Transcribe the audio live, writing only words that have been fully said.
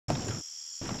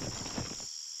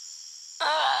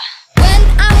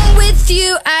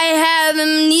you, I have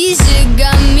amnesia,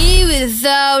 got me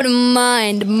without a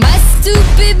mind. My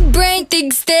stupid brain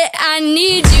thinks that I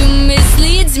need you,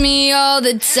 misleads me all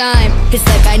the time. It's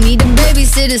like I need a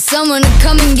babysitter, someone to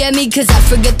come and get me, cause I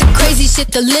forget the crazy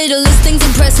shit, the littlest things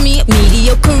impress me.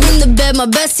 Mediocre in the bed, my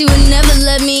bestie would never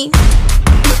let me.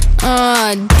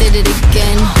 I did it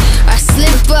again. I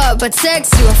slip up, I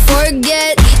text you, I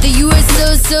forget that you were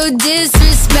so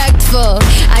disrespectful.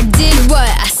 I did what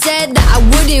I said that I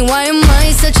wouldn't. Why am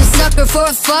I such a sucker for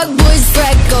a fuckboy's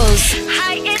freckles?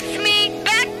 Hi, it's me,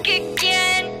 back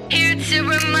again, here to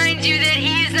remind you that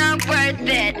he's not worth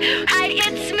it. Hi,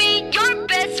 it's me, your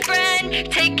best friend,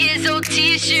 take his old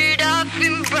t-shirt off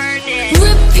and burn it.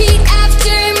 Repeat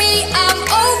after me, I'm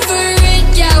over it.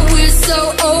 Yeah, we're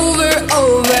so over.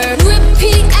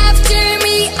 Repeat after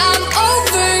me, I'm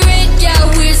over it. Yeah,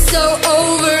 we're so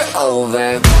over.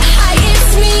 Hi,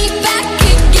 it's me, back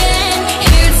again,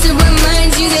 here to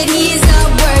remind you that he's not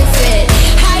worth it.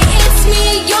 Hi, it's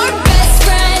me, your best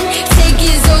friend, take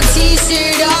his old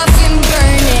t-shirt off and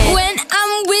burn it. When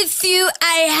I'm with you,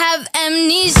 I have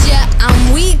amnesia,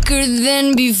 I'm weaker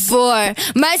than before.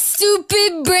 My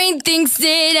stupid brain thinks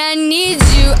that I need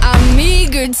you, I'm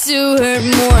eager to hurt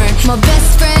more. My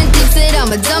best friend thinks that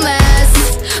I'm a dumbass.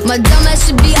 My dumbass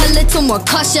should be a little more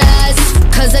cautious,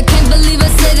 cause I can't believe I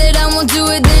say that I won't do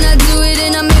it, then I do it,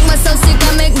 and I make myself sick,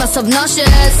 I make myself nauseous.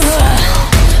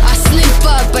 I slip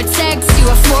up, I text you,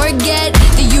 I forget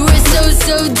that you were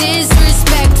so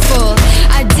disrespectful.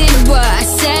 I did what I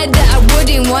said that I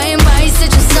wouldn't. Why am I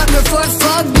such a sucker for a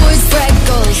fuckboy's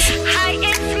freckles? Hi,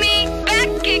 it's me, back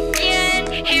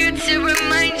again, here to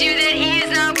remind you that he's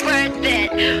not worth it.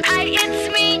 Hi,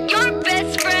 it's me, your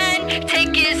best friend,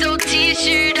 take his old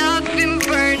t-shirt off and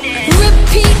burn it.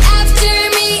 Repeat after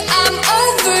me, I'm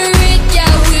over it.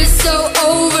 Yeah, we're so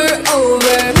over.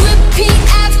 Repeat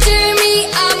after me,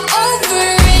 I'm over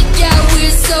it. Yeah,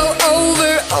 we're so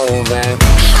over.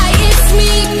 Hi, it's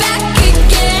me, back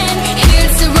again, here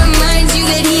to remind you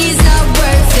that he's not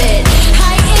worth it.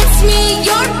 Hi, it's me,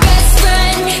 your best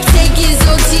friend, take his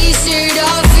old t-shirt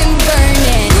off and burn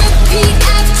it. Repeat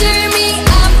after me,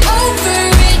 I'm over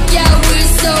it. Yeah,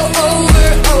 we're so over.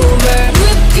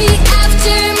 Repeat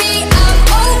after me, I'm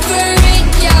over it.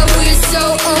 Yeah, we're so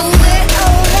over.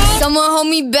 Someone hold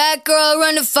me back or I'll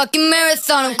run a fucking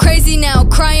marathon. I'm crazy now,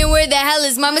 crying, where the hell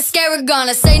is my mascara gone?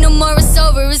 I say no more, it's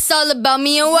over, it's all about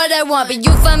me and what I want. But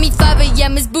you'll find me 5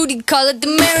 a.m. It's booty call at the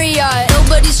Marriott.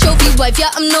 Nobody's trophy wife,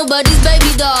 yeah, I'm nobody's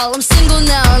baby doll. I'm single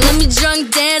now, let me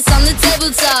drunk dance on the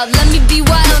tabletop. Let me be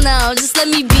wild now, just let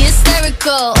me be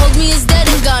hysterical.